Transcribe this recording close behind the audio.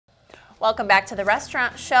Welcome back to the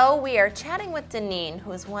restaurant show. We are chatting with Deneien,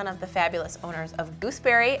 who is one of the fabulous owners of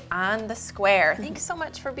Gooseberry on the Square. Thanks so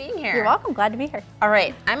much for being here. You're welcome. Glad to be here. All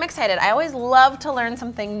right, I'm excited. I always love to learn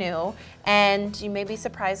something new, and you may be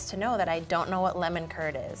surprised to know that I don't know what lemon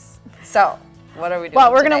curd is. So, what are we doing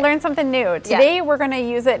Well, we're today? going to learn something new. Today, we're going to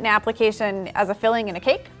use it in application as a filling in a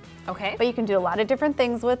cake. Okay. But you can do a lot of different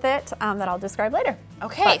things with it that I'll describe later.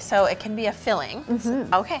 Okay, so it can be a filling.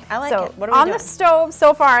 Okay, I like it. What are we on doing? the stove,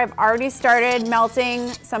 so far, I've already started melting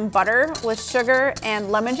some butter with sugar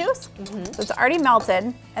and lemon juice. So it's already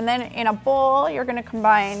melted. And then in a bowl, you're going to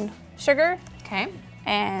combine sugar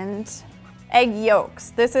and egg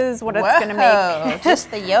yolks. This is what it's going to make.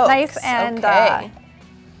 Just the yolks. Nice and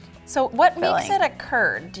so what filling. makes it a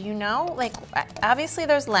curd? Do you know? Like, obviously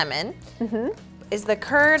there's lemon. Is the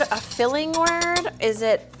curd a filling word? Is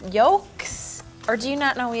it yolks? Or do you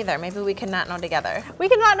not know either? Maybe we can not know together. We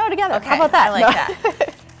can not know together. Okay, How about that? I like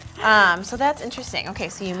that. So that's interesting. Okay,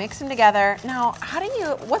 so you mix them together. Now,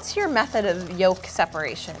 what's your method of yolk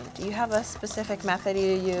separation? Do you have a specific method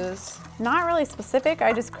you use? Not really specific.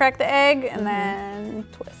 I just crack the egg and then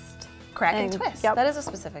twist. Crack and twist. Yep. That is a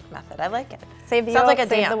specific method. I like it. Save the Sounds yolks, like a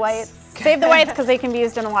save dance. the whites. Save the whites because they can be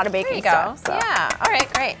used in a lot of baking There you go. stuff. So. Yeah, all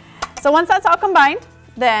right, great. So once that's all combined,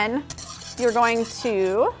 then you're going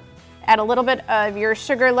to add a little bit of your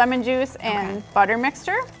sugar, lemon juice, and butter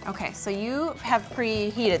mixture. Okay, so you have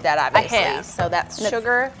preheated that, obviously. I have. So that's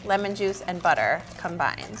sugar, lemon juice, and butter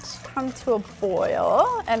combined. Come to a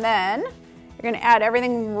boil, and then you're going to add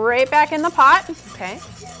everything right back in the pot. Okay.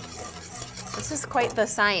 This is quite the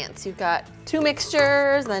science. You've got two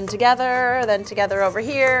mixtures, then together over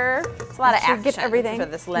here. It's a lot of action get everything. for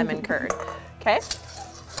this lemon curd. Okay.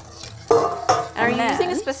 And are you using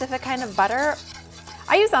a specific kind of butter?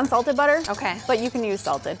 I use unsalted butter. Okay. But you can use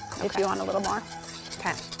salted if you want a little more.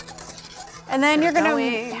 Okay. And then you're going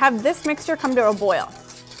to have this mixture come to a boil.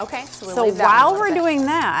 Okay. So while we're doing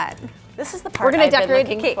that, this is the part I've been decorate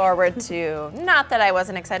the looking cake. forward to. Not that I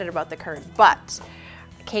wasn't excited about the curd, but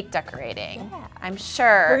cake decorating, I'm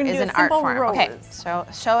sure, is an art form. Okay, so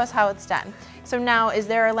show us how it's done. So now, is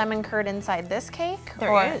there a lemon curd inside this cake?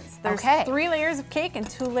 There is. There's 3 layers of cake and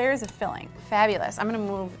 2 layers of filling. Fabulous. I'm going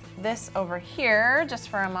to move this over here just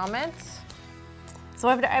for a moment. So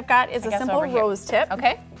what I've got is a simple rose tip.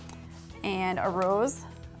 Okay. And a rose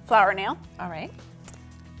flower nail. All right.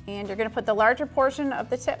 And you're going to put the larger portion of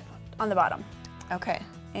the tip on the bottom. Okay.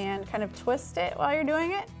 And kind of twist it while you're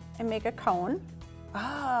doing it and make a cone.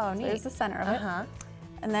 Oh, neat. So there's the center of it.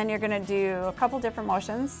 And then you're going to do a couple different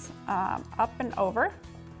motions, up and over.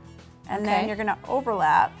 And then you're going to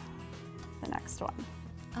overlap the next one,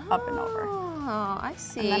 up and over. Oh, I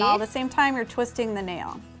see. And then all at the same time, you're twisting the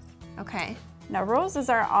nail. Okay. Now roses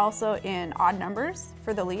are also in odd numbers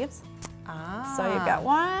for the leaves. So you've got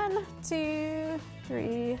 1, 2,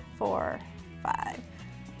 3, 4, 5.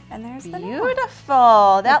 And there's the nail.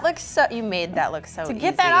 Beautiful. That looks so, you made that look so easy. To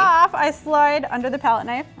get that off, I slide under the palette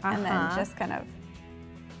knife and then just kind of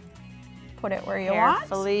put it where you want.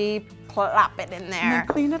 Carefully plop it in there. And then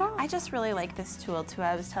clean it off. I just really like this tool too.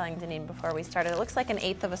 I was telling Deneien before we started, it looks like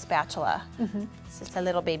 1/8 of a spatula. It's just a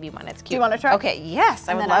little baby one. It's cute. Do you want to try? Okay, yes,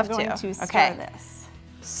 I would love to. I'm going to stir this.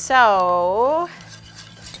 So,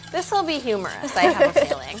 this will be humorous, I have a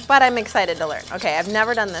feeling, but I'm excited to learn. Okay, I've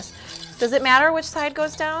never done this. Does it matter which side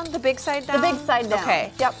goes down? The big side down? The big side down.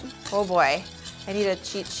 Okay. Yep. Oh boy, I need a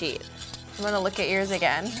cheat sheet. I'm gonna look at yours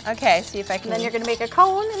again. Okay, see if I can. And then you're gonna make a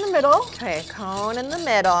cone in the middle. Okay, cone in the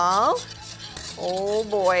middle. Oh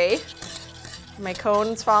boy, my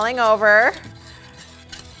cone's falling over.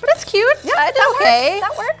 But it's cute. Yep,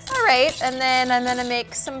 That works. All right, and then I'm gonna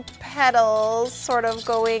make some petals sort of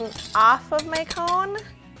going off of my cone.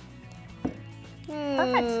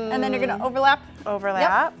 Perfect. And then you're gonna overlap.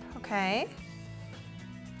 Overlap. Okay.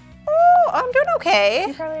 Oh, I'm doing okay.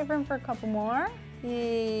 You probably have room for a couple more.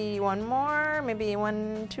 One more, maybe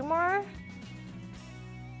 1, 2 more.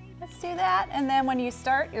 Let's do that. And then when you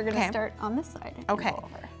start, you're gonna start on this side. And Okay. go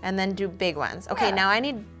over. And then do big ones. Okay, now I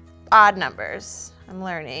need odd numbers. I'm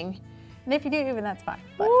learning. And if you do even, that's fine.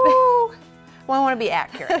 But Ooh. Well, I want to be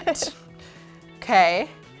accurate. Okay.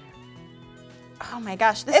 Oh my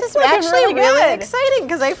gosh, this is actually really exciting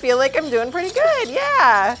because I feel like I'm doing pretty good.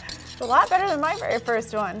 Yeah. it's a lot better than my very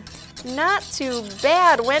first one. Not too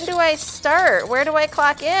bad. When do I start? Where do I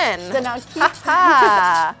clock in? So now keep.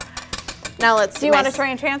 Ha-ha. Now let's Do you want to try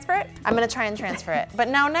and transfer it? I'm going to try and transfer it. But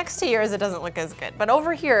now next to yours, it doesn't look as good. But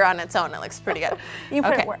over here on its own, it looks pretty good. You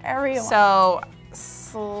put it wherever you want.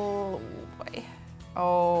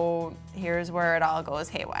 Oh, here's where it all goes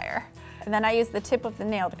haywire. And then I use the tip of the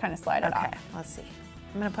nail to kind of slide it off. Okay, let's see.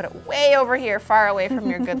 I'm gonna put it way over here, far away from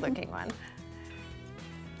your good-looking one.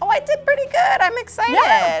 Oh, I did pretty good. I'm excited.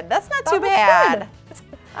 Yeah, that's not too bad.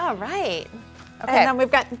 All right. Okay. And then we've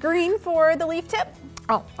got green for the leaf tip.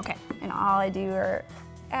 Oh, okay. And all I do are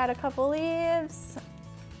add a couple leaves.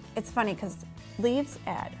 It's funny because leaves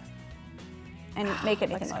add and make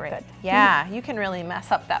anything look good. Yeah, you can really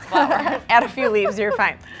mess up that flower. Add a few leaves, you're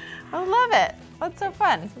fine. I love it. That's so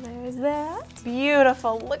fun. So there's that.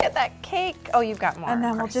 Beautiful. Look at that cake. Oh, you've got more. And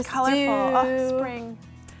then we'll just colorful. do... Oh, spring.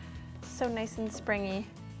 So nice and springy.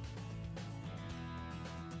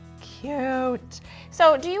 Cute.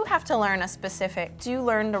 So do you have to learn do you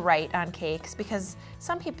learn to write on cakes? Because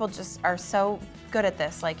some people just are so good at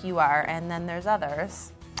this like you are, and then there's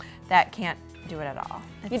others that can't do it at all.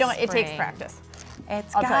 It takes practice.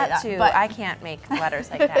 It's got to. I can't make letters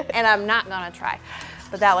like that, and I'm not gonna try.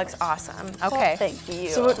 But that looks awesome. Okay. Well, thank you.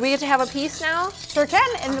 So we get to have a piece now? Sure can.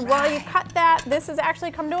 And while you cut that, this has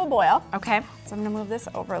actually come to a boil. Okay. So I'm gonna move this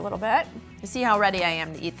over a little bit. You see how ready I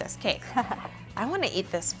am to eat this cake. I want to eat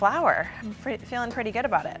this flour. I'm feeling pretty good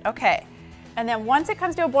about it. Okay. And then once it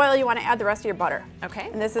comes to a boil, you want to add the rest of your butter. Okay.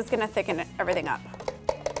 And this is going to thicken everything up.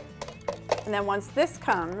 And then once this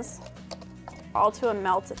comes all to a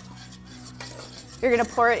melt, you're going to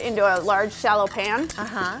pour it into a large shallow pan.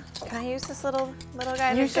 Uh-huh. Can I use this little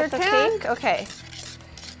guy you to sure get the can. cake? Okay.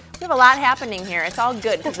 We have a lot happening here. It's all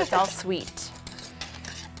good because it's all sweet.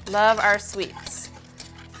 Love our sweets.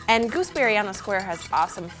 And Gooseberry on the Square has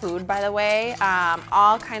awesome food, by the way.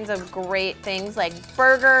 All kinds of great things like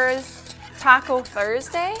burgers, Taco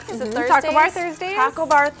Thursday. Is it Thursdays? Taco Bar Thursdays. Taco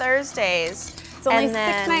Bar Thursdays. It's only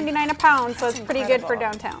 $6.99 a pound, so it's pretty good for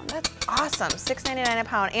downtown. That's awesome, $6.99 a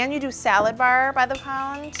pound. And you do salad bar by the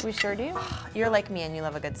pound? We sure do. You're like me and you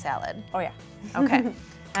love a good salad. Oh yeah. Okay.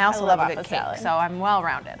 I also love a good cake, salad. so I'm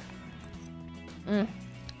well-rounded. Oh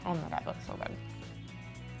my God, that looks so good.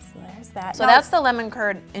 So there's that. So that's the lemon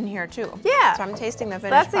curd in here too. Yeah. So I'm tasting the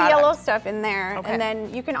finished That's product. the yellow stuff in there. Okay. And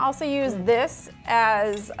then you can also use this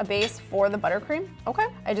as a base for the buttercream. Okay.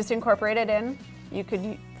 I just incorporate it in. You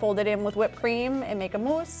could fold it in with whipped cream and make a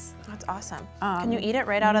mousse. That's awesome. Can you eat it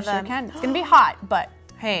right out of the... Sure can. It's gonna be hot, but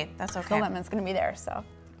hey, that's okay. the lemon's gonna be there, so.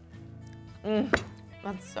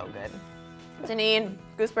 That's so good. Deneien,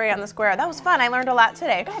 Gooseberry on the Square. That was fun. I learned a lot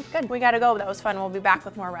today. Good. We gotta go. That was fun. We'll be back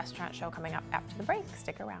with more restaurant show coming up after the break.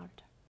 Stick around.